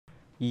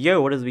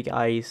Yo, what is up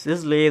guys, this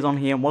is Leazon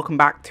here and welcome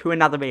back to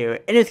another video.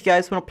 In this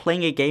guys, we're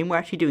playing a game, we're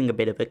actually doing a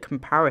bit of a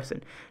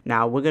comparison.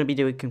 Now, we're going to be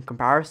doing a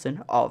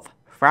comparison of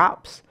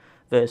Fraps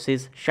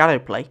versus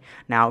ShadowPlay.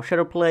 Now,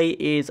 ShadowPlay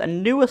is a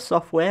newer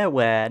software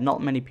where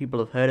not many people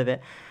have heard of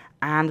it.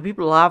 And the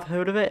people who have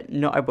heard of it,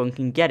 not everyone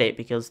can get it,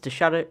 because to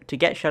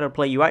get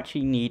ShadowPlay you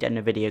actually need a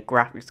Nvidia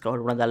Graphics card.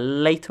 One of the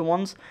later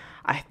ones,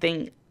 I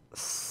think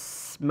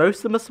most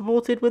of them are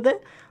supported with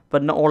it,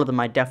 but not all of them.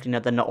 I definitely know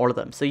they're not all of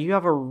them. So you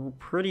have a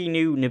pretty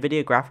new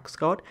Nvidia graphics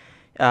card,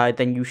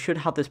 then you should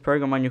have this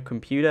program on your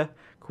computer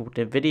called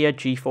Nvidia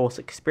GeForce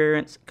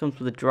Experience. It comes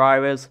with the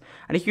drivers,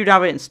 and if you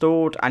have it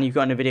installed and you've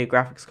got a Nvidia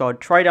graphics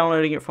card, try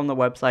downloading it from the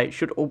website. It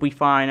should all be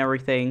fine,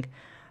 everything.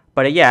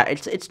 But yeah,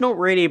 it's not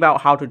really about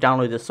how to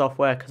download the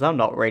software, because I'm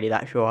not really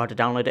that sure how to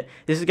download it.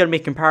 This is going to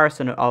be a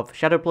comparison of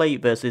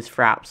ShadowPlay versus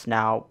Fraps.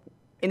 Now,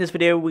 in this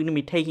video, we're going to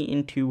be taking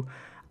into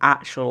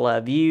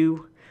actual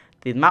view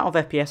the amount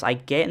of FPS I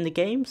get in the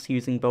games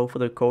using both of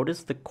the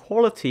recorders, the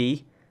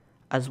quality,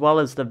 as well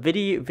as the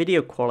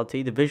video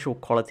quality, the visual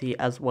quality,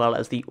 as well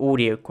as the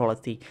audio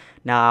quality.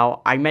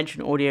 Now, I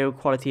mentioned audio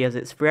quality as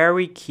it's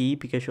very key,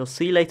 because you'll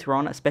see later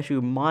on, especially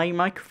with my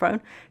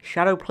microphone,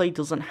 ShadowPlay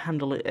doesn't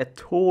handle it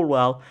at all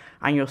well,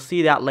 and you'll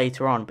see that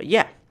later on. But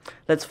yeah,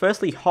 let's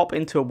firstly hop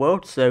into a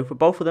world. So for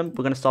both of them,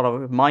 we're going to start off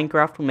with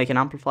Minecraft. We'll make an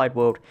amplified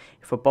world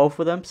for both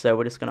of them. So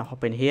we're just going to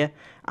hop in here.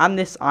 And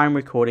this I'm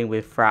recording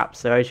with Fraps.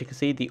 So as you can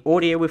see, the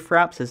audio with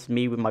Fraps is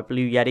me with my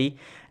Blue Yeti.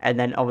 And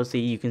then obviously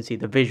you can see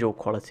the visual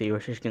quality,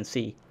 which you can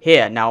see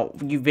here. Now,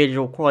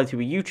 visual quality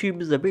with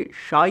YouTube is a bit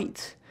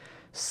shite.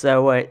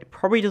 So it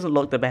probably doesn't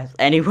look the best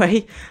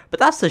anyway. But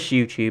that's just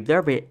YouTube.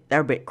 They're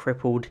a bit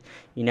crippled.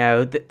 You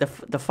know,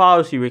 the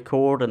files you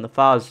record and the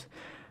files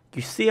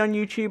you see on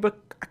YouTube are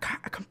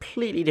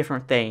completely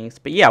different things.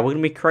 But yeah, we're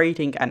going to be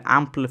creating an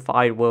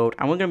amplified world,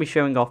 and we're going to be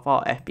showing off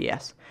our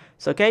FPS.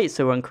 So okay,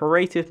 so we're in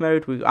creative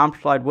mode, we've got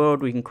amplified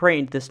world, we can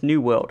create this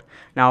new world.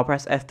 Now I'll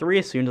press F3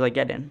 as soon as I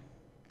get in.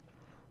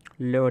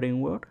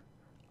 Loading world.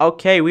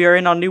 Okay, we are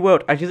in our new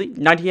world. As you can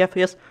see, 90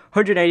 FPS,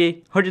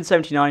 180,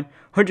 179,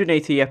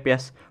 180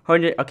 FPS,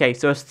 100. Okay,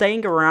 so we're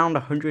staying around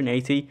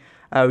 180.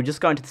 We just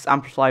got into this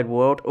amplified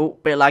world. Oh,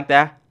 bit lag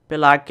there, bit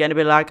lag, getting a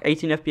bit lag,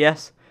 18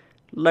 FPS.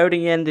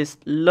 Loading in this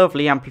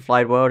lovely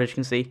amplified world, as you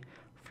can see.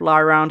 Fly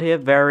around here,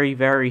 very,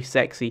 very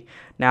sexy.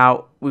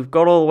 Now, we've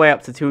got all the way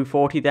up to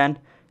 240 then,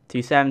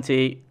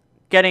 270,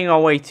 getting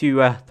our way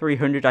to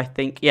 300, I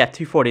think. Yeah,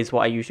 240 is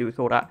what I usually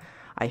record at,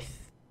 I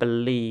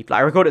believe. Like,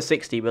 I record at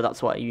 60, but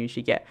that's what I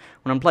usually get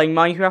when I'm playing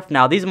Minecraft.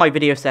 Now, these are my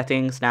video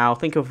settings. Now,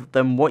 think of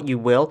them what you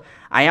will.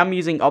 I am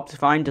using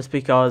Optifine just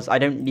because I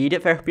don't need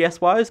it for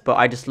FPS-wise, but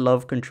I just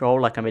love Control,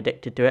 like I'm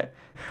addicted to it.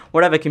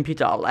 Whatever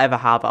computer I'll ever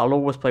have, I'll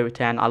always play with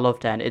 10. I love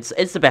 10.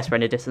 It's the best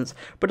render distance.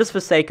 But just for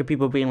sake of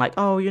people being like,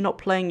 oh, you're not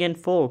playing in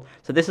full.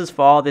 So this is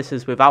far. This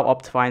is without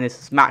Optifine. This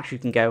is max you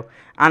can go.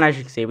 And as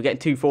you can see, we're getting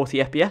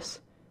 240 FPS.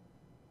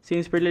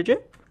 Seems pretty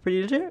legit.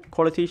 Pretty legit.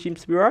 Quality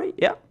seems to be right.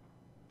 Yeah.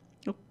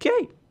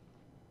 Okay.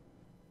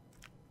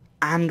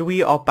 And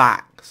we are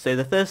back. So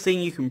the first thing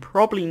you can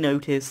probably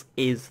notice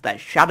is that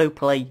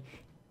ShadowPlay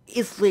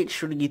is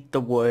literally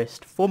the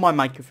worst for my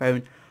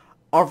microphone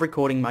of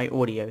recording my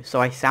audio. So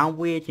I sound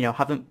weird, you know,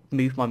 haven't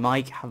moved my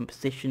mic, haven't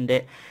positioned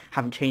it,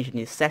 haven't changed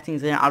any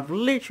settings in it. I've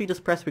literally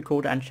just pressed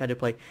record and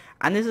ShadowPlay,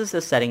 and this is the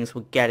settings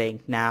we're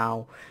getting.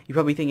 Now, you're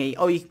probably thinking,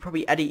 oh, you can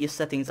probably edit your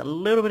settings a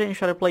little bit in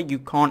ShadowPlay. You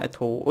can't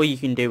at all. All you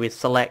can do is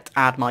select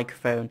add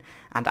microphone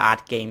and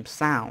add game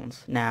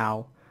sounds.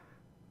 Now,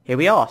 here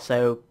we are.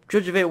 So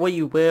judge of it what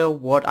you will.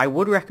 What I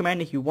would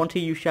recommend, if you want to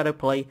use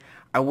ShadowPlay,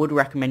 I would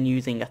recommend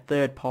using a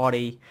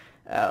third-party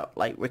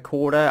like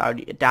recorder,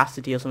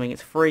 Audacity or something.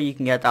 It's free, you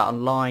can get that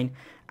online,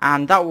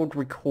 and that would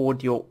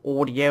record your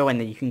audio, and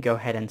then you can go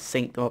ahead and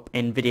sync them up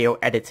in video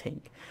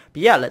editing.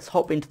 But yeah, let's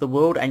hop into the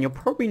world, and you'll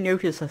probably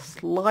notice a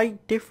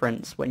slight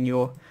difference when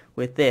you're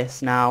with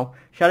this. Now,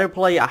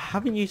 ShadowPlay, I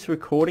haven't used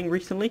recording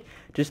recently,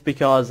 just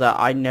because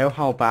I know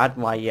how bad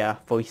my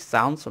voice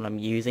sounds when I'm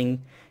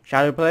using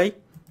ShadowPlay.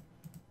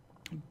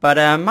 But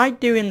I might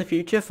do in the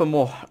future for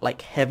more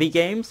like heavy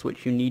games,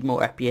 which you need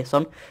more FPS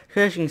on.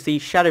 Because as you can see,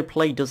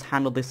 ShadowPlay does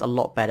handle this a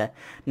lot better.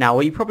 Now,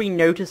 what you're probably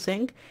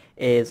noticing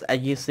is,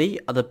 as you see,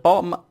 at the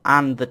bottom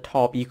and the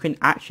top, you can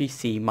actually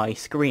see my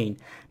screen.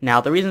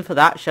 Now, the reason for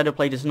that,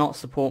 ShadowPlay does not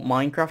support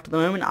Minecraft at the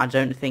moment. I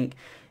don't think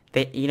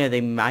that, you know, they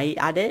might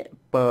add it,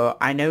 but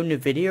I know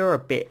Nvidia are a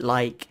bit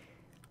like,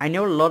 I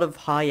know a lot of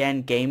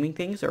high-end gaming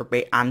things are a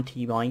bit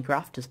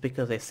anti-Minecraft, just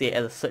because they see it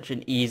as such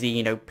an easy,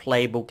 you know,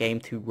 playable game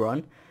to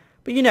run.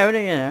 But you know,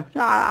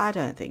 I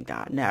don't think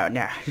that,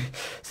 no.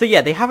 So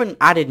yeah, they haven't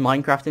added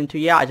Minecraft into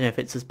it yet. I don't know if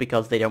it's just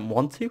because they don't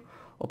want to,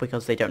 or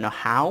because they don't know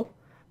how.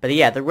 But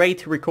yeah, the way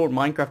to record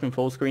Minecraft in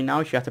full screen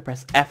now is you have to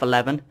press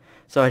F11.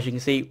 So as you can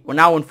see, we're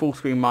now on full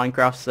screen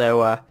Minecraft,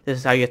 so this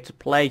is how you have to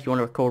play if you want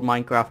to record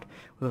Minecraft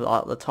with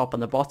the top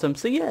and the bottom.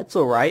 So yeah, it's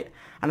alright.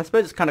 And I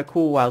suppose it's kind of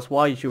cool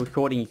while you're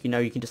recording, you know,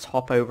 you can just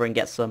hop over and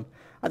get some,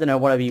 I don't know,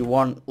 whatever you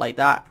want, like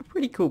that.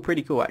 Pretty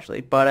cool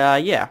actually.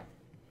 But yeah.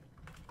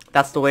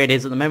 that's the way it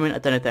is at the moment. I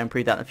don't know if they'll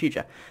improve that in the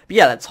future. But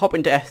yeah, let's hop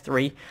into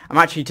F3. I'm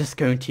actually just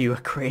going to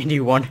create a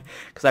new one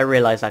because I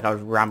realized like I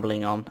was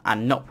rambling on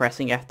and not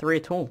pressing F3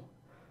 at all.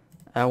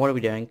 What are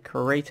we doing?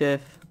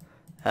 Creative,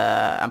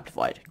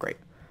 amplified. Great.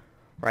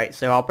 Right,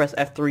 so I'll press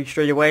F3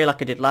 straight away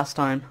like I did last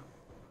time.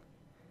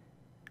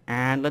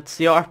 And let's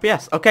see our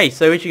FPS. Okay,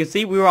 so as you can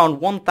see, we were on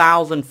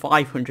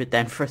 1,500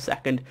 then for a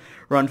second.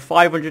 We're on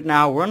 500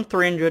 now, we're on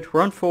 300,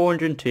 we're on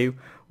 402,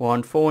 we're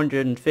on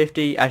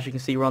 450. As you can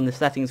see, we're on the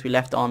settings we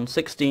left on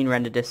 16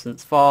 render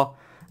distance for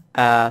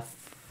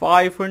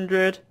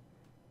 500,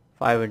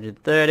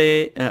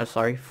 530,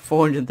 sorry,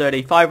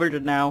 430,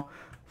 500 now,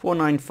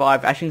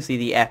 495. As you can see,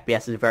 the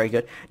FPS is very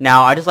good.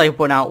 Now, I just like to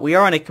point out, we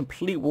are in a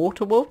complete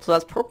water world, so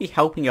that's probably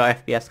helping our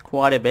FPS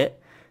quite a bit.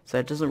 So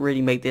it doesn't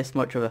really make this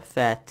much of a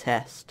fair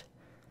test.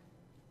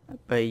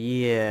 But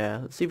yeah,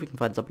 let's see if we can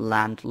find some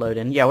land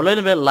loading. Yeah, we're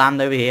loading a bit of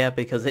land over here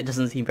because it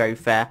doesn't seem very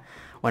fair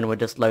when we're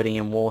just loading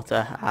in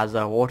water, as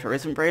water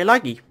isn't very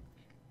laggy.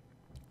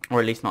 Or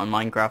at least not in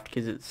Minecraft,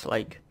 because it's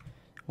like,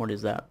 what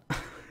is that?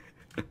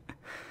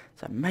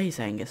 It's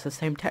amazing. It's the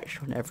same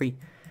texture on every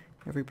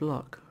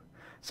block.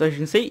 So as you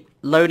can see,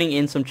 loading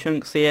in some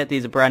chunks here.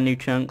 These are brand new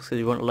chunks, so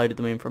you want to load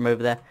them in from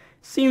over there.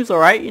 Seems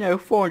alright, you know,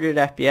 400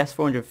 FPS,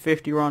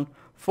 450 we're on,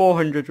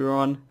 400 we're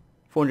on,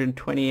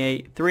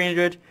 428,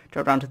 300,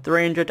 drop down to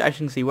 300. As you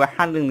can see, we're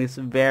handling this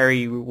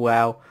very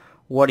well.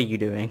 What are you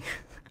doing?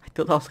 I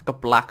thought that was like a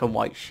black and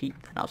white sheet,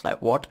 and I was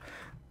like, what?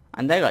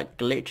 And they're like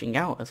glitching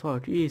out as well,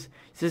 jeez.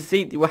 So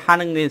see, we're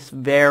handling this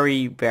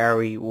very,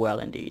 very well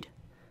indeed.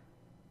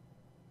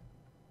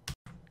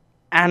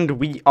 And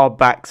we are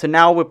back. So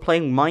now we're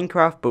playing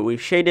Minecraft, but with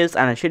shaders,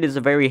 and a shader is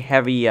a very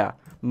heavy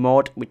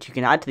mod, which you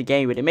can add to the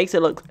game, but it makes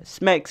it look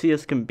smexy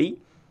as can be.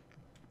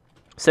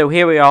 So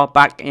here we are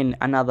back in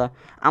another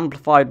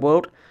amplified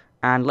world,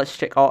 and let's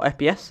check our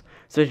FPS.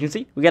 So as you can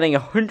see, we're getting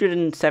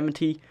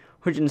 170,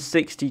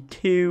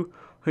 162,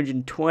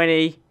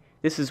 120.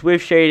 This is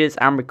with shaders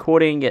and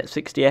recording at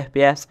 60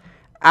 FPS.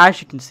 As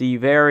you can see,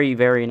 very,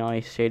 very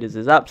nice. Shaders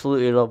is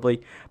absolutely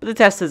lovely. But the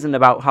test isn't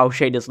about how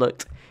shaders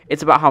looked.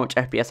 It's about how much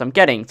FPS I'm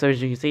getting. So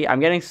as you can see, I'm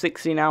getting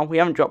 60 now. We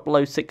haven't dropped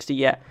below 60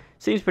 yet.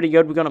 Seems pretty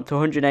good. We've gone up to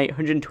 108,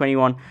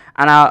 121.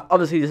 And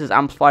obviously this is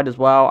amplified as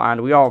well.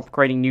 And we are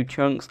creating new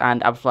chunks.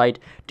 And amplified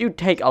do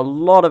take a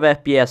lot of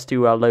FPS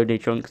to load new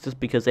chunks just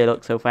because they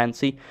look so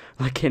fancy.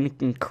 Like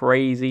in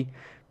crazy,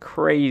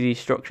 crazy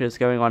structures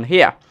going on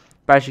here.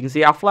 But as you can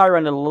see, I'll fly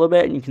around a little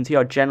bit, and you can see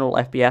our general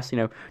FPS, you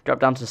know,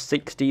 drop down to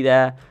 60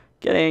 there.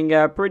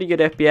 Getting pretty good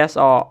FPS.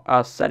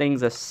 Our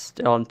settings are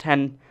still on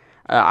 10.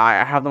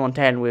 I have them on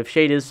 10 with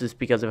shaders, just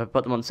because if I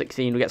put them on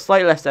 16, we get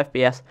slightly less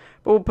FPS.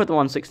 But we'll put them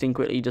on 16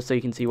 quickly, just so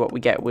you can see what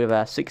we get with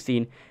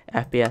 16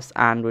 FPS.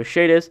 And with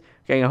shaders,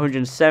 getting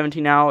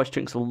 170 now, as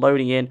chunks are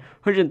loading in.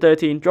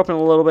 113, dropping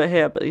a little bit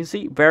here, but you can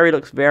see,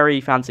 looks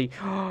very fancy.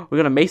 We're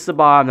going to mace the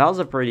bomb. That was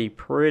a pretty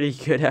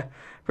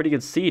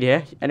good seed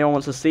here. Anyone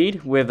wants a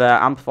seed with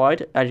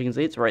amplified? As you can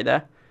see, it's right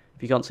there.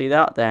 If you can't see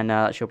that, then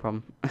that's your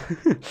problem.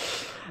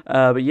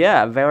 But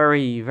yeah,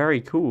 very,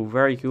 very cool,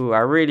 very cool. I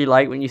really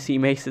like when you see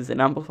maces in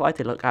amplified.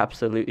 They look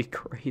absolutely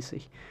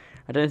crazy.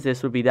 I don't know if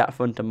this would be that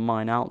fun to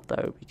mine out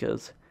though,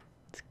 because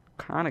it's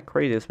kind of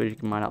crazy. I suppose you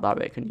can mine out that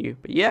bit, couldn't you?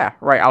 But yeah,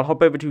 right, I'll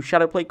hop over to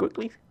ShadowPlay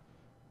quickly.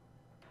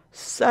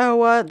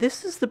 So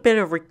this is the bit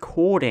of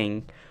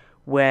recording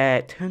where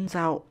it turns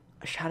out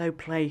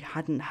ShadowPlay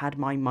hadn't had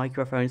my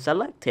microphone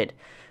selected.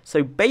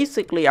 So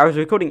basically, I was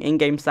recording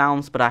in-game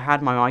sounds, but I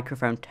had my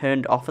microphone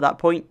turned off at that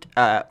point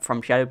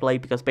from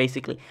ShadowPlay, because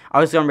basically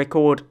I was going to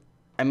record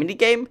a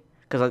minigame,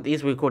 because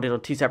these were recorded on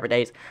 2 separate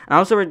days, and I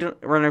also going to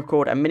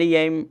record a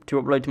minigame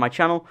to upload to my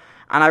channel,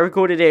 and I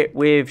recorded it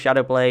with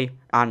ShadowPlay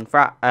and with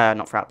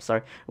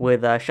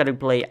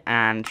ShadowPlay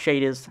and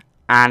shaders.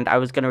 And I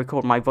was going to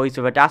record my voice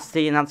with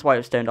Audacity, and that's why it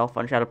was turned off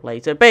on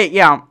ShadowPlay. So, but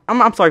yeah,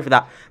 I'm sorry for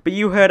that. But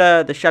you heard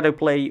the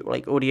ShadowPlay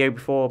like audio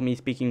before, me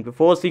speaking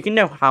before, so you can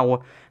know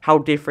how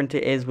different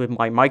it is with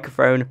my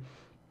microphone.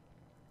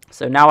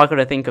 So now I got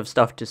to think of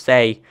stuff to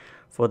say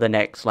for the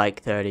next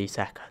like 30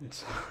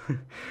 seconds.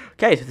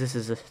 Okay, so this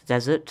is a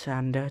desert,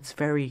 and it's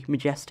very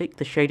majestic.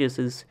 The shaders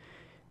is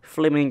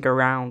flimming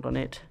around on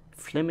it.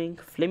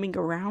 Flimming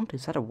around?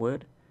 Is that a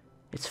word?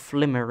 It's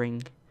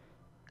flimmering.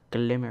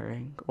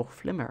 Glimmering or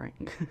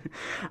flimmering.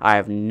 I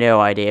have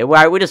no idea.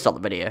 Well, we'll just stop the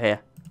video here.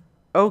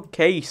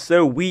 Okay,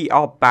 so we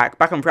are back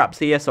on Fraps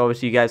here, so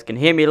obviously you guys can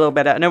hear me a little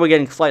better. I know we're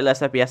getting slightly less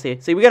FPS here.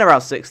 See, we're getting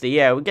around 60.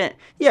 Yeah,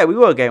 we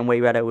were getting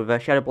way better with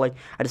ShadowPlay.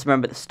 I just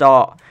remember at the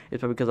start, it's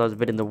probably because I was a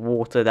bit in the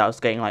water that I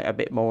was getting like a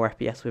bit more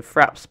FPS with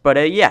Fraps.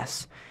 But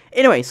yes.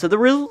 Anyway, so the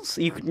results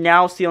you can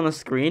now see on the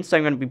screen. So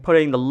I'm going to be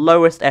putting the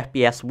lowest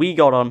FPS we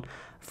got on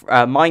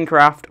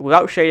Minecraft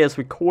without shaders,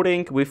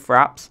 recording with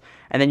Fraps.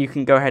 And then you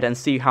can go ahead and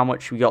see how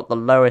much we got the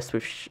lowest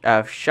with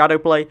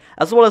ShadowPlay,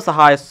 as well as the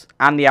highest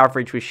and the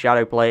average with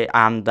ShadowPlay,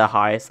 and the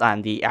highest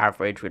and the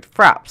average with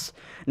Fraps.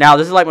 Now,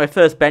 this is like my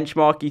first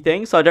benchmarky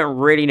thing, so I don't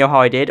really know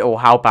how I did or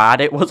how bad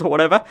it was or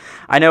whatever.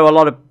 I know a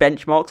lot of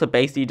benchmarks are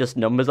basically just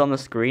numbers on the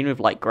screen with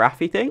like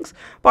graphy things,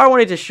 but I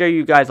wanted to show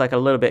you guys like a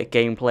little bit of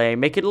gameplay,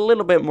 make it a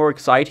little bit more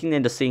exciting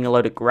than just seeing a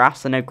load of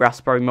graphs. I know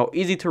graphs are probably more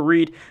easy to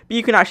read, but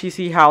you can actually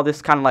see how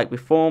this kind of like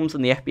reforms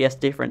and the FPS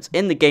difference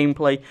in the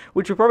gameplay,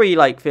 which will probably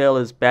like feel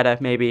is better,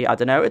 maybe, I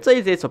don't know,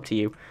 it's up to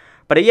you.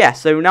 But yeah,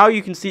 so now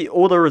you can see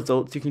all the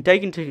results. You can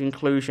take into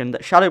conclusion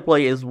that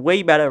ShadowPlay is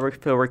way better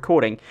for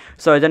recording.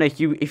 So I don't know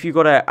if you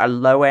got a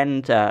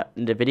low-end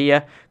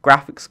Nvidia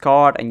graphics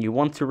card and you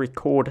want to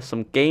record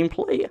some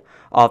gameplay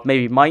of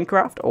maybe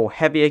Minecraft or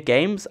heavier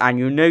games, and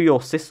you know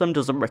your system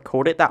doesn't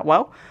record it that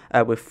well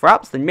with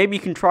Fraps, then maybe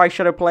you can try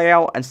ShadowPlay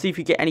out and see if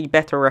you get any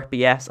better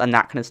FPS and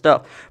that kind of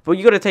stuff. But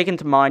you got to take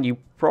into mind you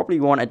probably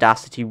want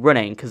Audacity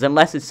running, because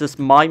unless it's just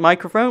my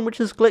microphone which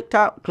is glitched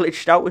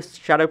out with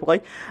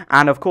ShadowPlay,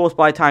 and of course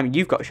by the time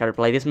you've got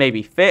ShadowPlay this may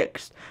be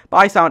fixed, but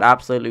I sound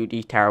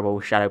absolutely terrible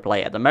with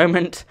ShadowPlay at the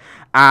moment,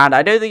 and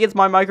I don't think it's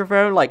my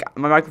microphone. Like,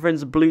 my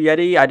microphone's a Blue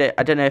Yeti. I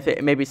don't know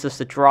if maybe it's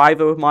just a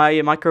driver with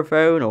my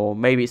microphone, or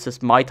maybe it's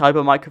just my type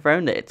of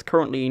microphone that it's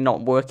currently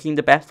not working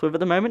the best with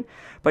at the moment.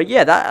 But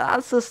yeah,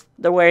 that's just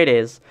the way it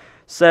is.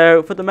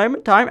 So for the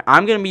moment time,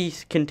 I'm going to be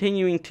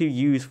continuing to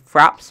use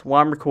Fraps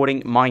while I'm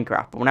recording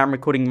Minecraft. When I'm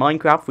recording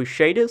Minecraft with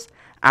shaders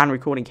and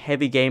recording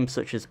heavy games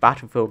such as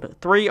Battlefield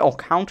 3 or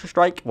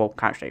Counter-Strike, well,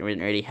 Counter-Strike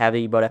isn't really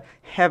heavy, but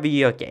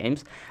heavier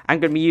games, I'm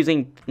going to be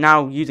using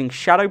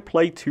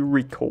ShadowPlay to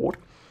record,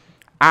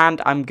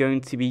 and I'm going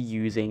to be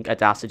using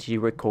Audacity to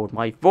record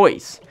my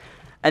voice.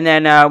 And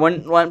then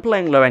when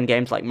playing low-end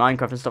games like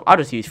Minecraft and stuff, I'll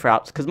just use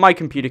Fraps, because my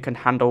computer can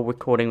handle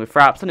recording with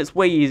Fraps, and it's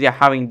way easier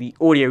having the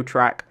audio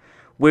track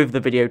with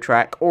the video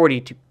track already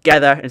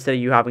together instead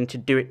of you having to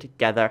do it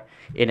together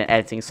in an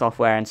editing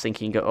software and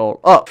syncing it all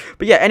up.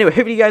 But yeah, anyway,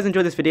 hopefully you guys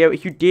enjoyed this video.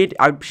 If you did,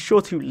 I'm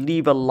sure to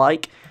leave a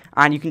like,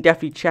 and you can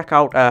definitely check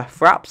out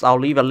Fraps. I'll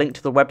leave a link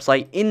to the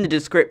website in the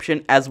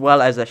description, as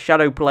well as a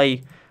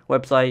ShadowPlay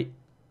website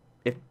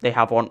if they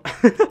have one.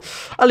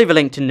 I'll leave a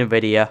link to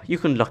Nvidia. You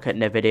can look at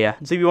Nvidia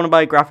and see if you want to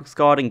buy a graphics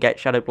card and get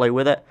ShadowPlay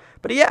with it.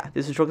 But yeah,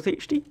 this is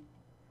NZXT.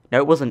 No,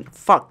 it wasn't.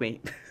 Fuck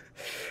me.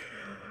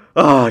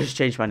 Oh, I just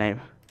changed my name.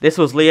 This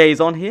was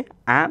Liaison here,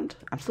 and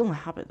I'm still in the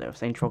habit though of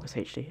saying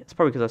NZXT. It's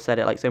probably because I've said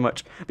it like so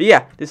much. But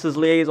yeah, this is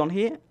Liaison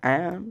here,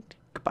 and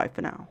goodbye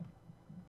for now.